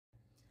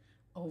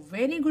A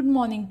very good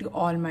morning to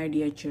all my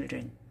dear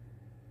children.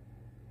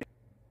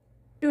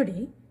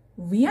 Today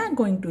we are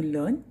going to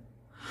learn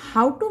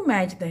how to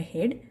match the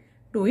head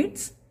to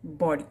its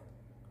body.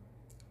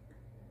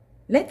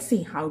 Let's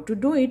see how to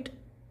do it.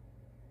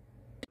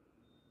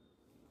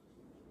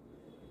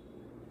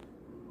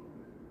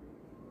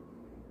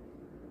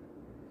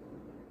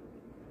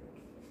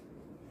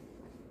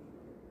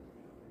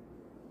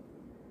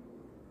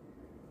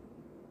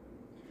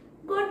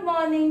 Good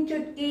morning,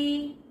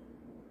 Chutki.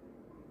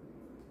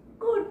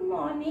 Good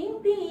morning,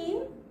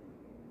 Bean.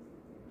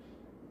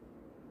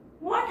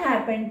 What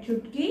happened,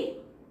 Chutki?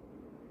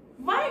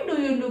 Why do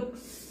you look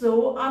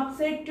so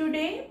upset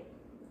today?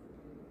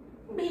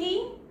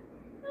 Bean,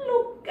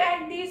 look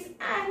at these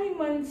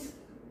animals.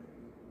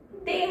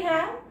 They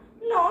have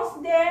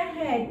lost their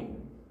head.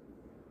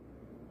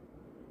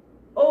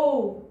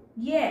 Oh,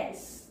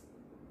 yes.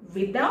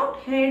 Without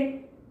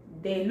head,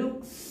 they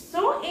look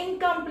so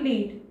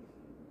incomplete.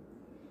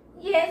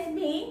 Yes,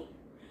 Bean.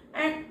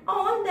 And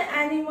all the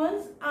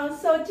animals are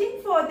searching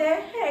for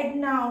their head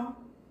now.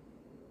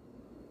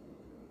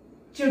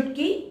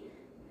 Chutki,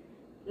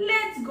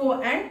 let's go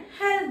and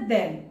help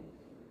them.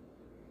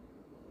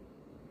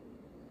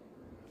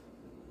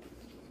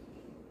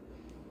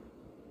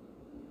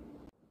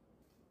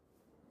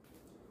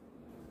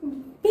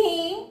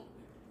 Bean,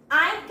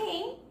 I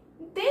think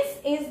this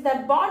is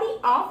the body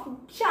of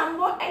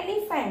Jumbo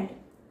elephant.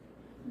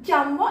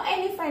 Jumbo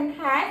elephant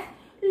has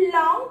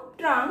long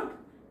trunk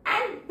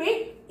and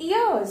big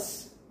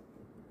ears.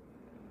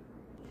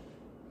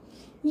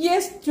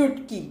 Yes,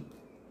 Chutki.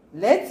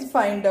 Let's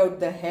find out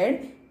the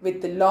head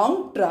with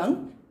long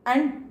trunk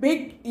and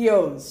big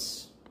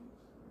ears.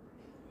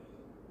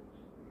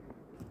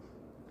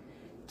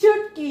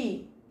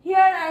 Chutki, here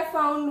I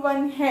found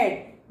one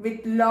head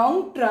with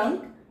long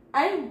trunk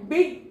and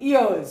big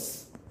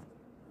ears.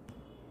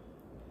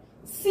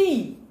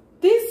 See,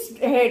 this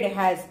head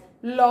has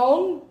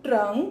long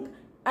trunk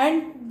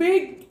and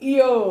big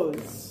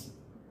ears.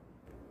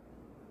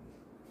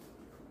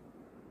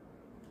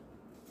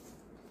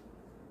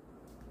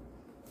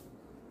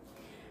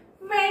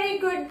 Very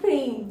good,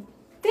 Bean.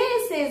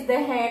 This is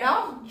the head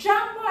of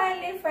Jumbo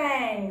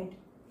elephant.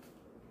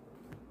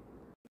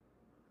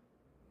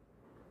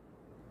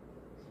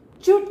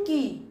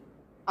 Chutki,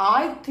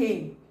 I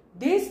think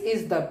this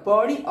is the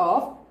body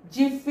of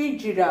Jiffy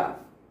giraffe.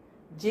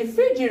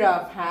 Jiffy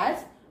giraffe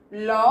has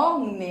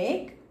long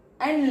neck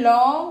and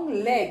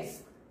long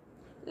legs.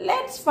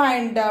 Let's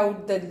find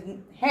out the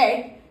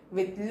head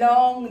with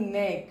long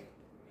neck.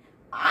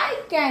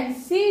 I can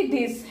see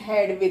this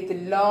head with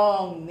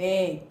long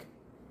neck.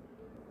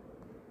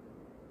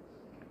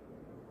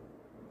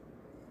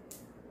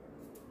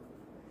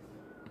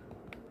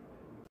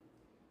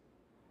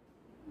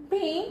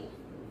 Bean,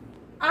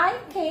 I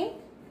think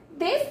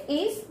this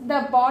is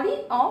the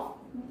body of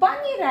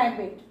Bunny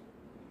Rabbit.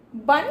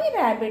 Bunny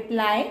Rabbit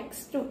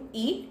likes to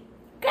eat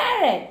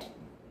carrot.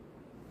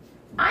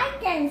 I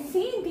can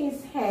see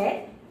this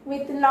head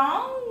with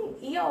long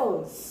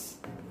ears.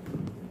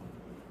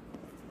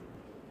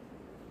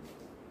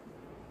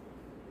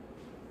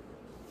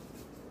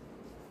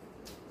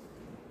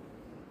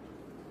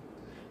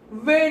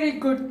 Very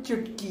good,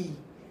 Chutki.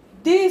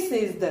 This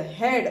is the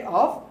head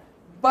of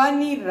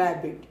Bunny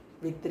Rabbit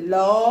with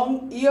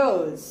long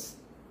ears.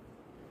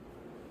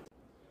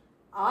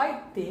 I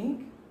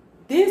think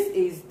this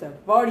is the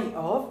body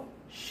of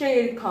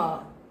Sher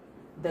Khan,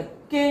 the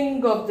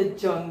king of the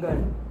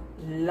jungle,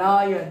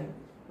 lion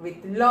with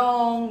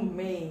long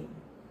mane.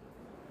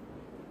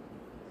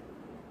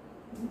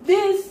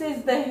 This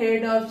is the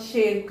head of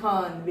Sher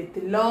Khan with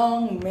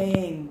long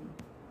mane.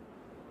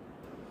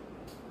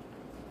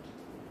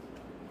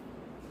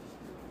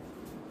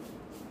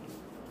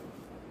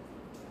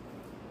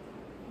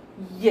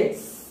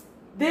 Yes,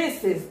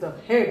 this is the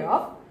head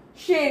of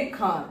Sher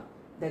Khan,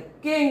 the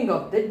king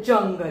of the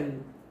jungle.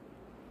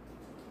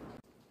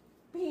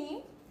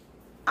 Bean,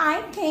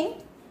 I think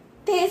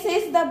this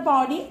is the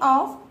body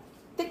of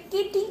the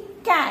kitty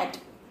cat.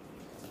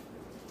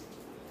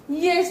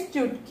 Yes,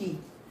 Chutki,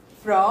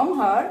 from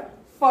her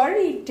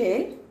furry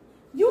tail,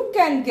 you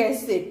can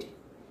guess it.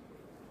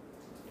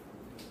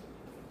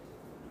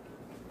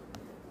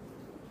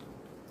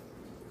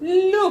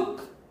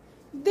 Look,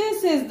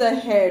 this is the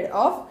head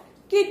of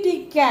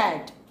kitty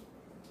cat.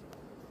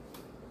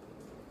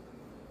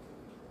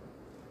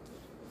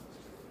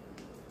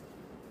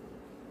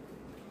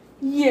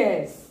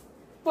 Yes,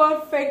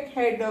 perfect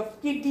head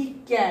of kitty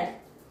cat.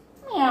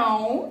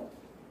 Meow,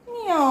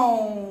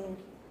 meow.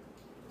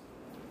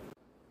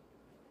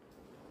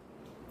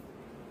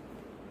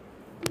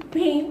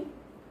 Bean,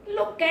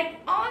 look at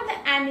all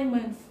the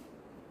animals.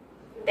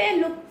 They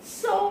look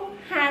so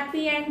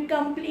happy and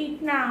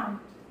complete now.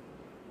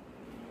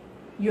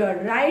 You are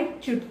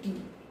right,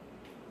 Chutki.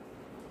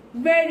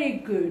 Very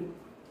good.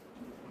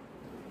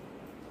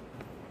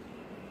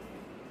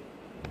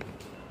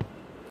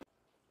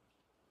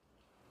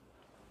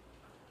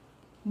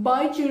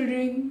 Bye,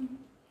 children.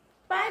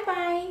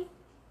 Bye-bye.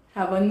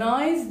 Have a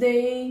nice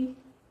day.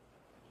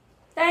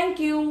 Thank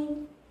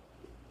you.